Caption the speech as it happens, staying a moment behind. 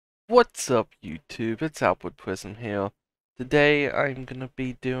What's up YouTube, it's Outward Prism here. Today I'm gonna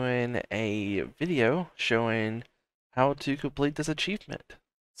be doing a video showing how to complete this achievement.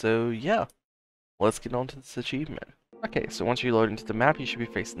 So yeah, let's get on to this achievement. Okay, so once you load into the map, you should be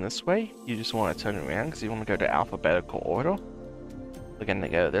facing this way. You just want to turn around because you want to go to alphabetical order. We're gonna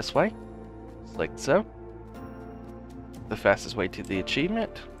go this way, just like so. The fastest way to the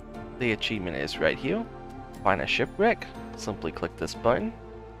achievement. The achievement is right here. Find a shipwreck, simply click this button.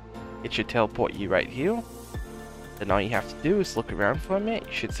 It should teleport you right here. Then all you have to do is look around for a minute.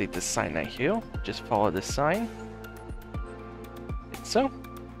 You should see this sign right here. Just follow this sign. Like so.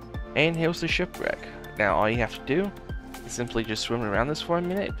 And here's the shipwreck. Now all you have to do is simply just swim around this for a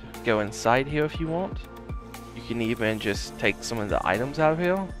minute. Go inside here if you want. You can even just take some of the items out of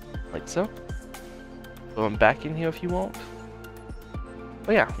here. Like so. Throw them back in here if you want.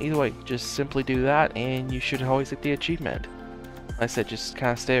 But yeah, either way, just simply do that and you should always get the achievement. Like I said, just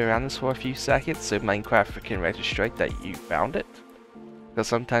kind of stay around this for a few seconds so Minecraft can register that you found it. Because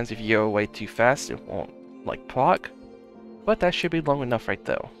sometimes if you go away too fast, it won't, like, proc. But that should be long enough right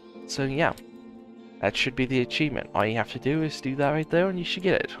there. So yeah, that should be the achievement. All you have to do is do that right there and you should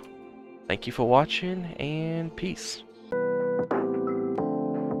get it. Thank you for watching, and peace.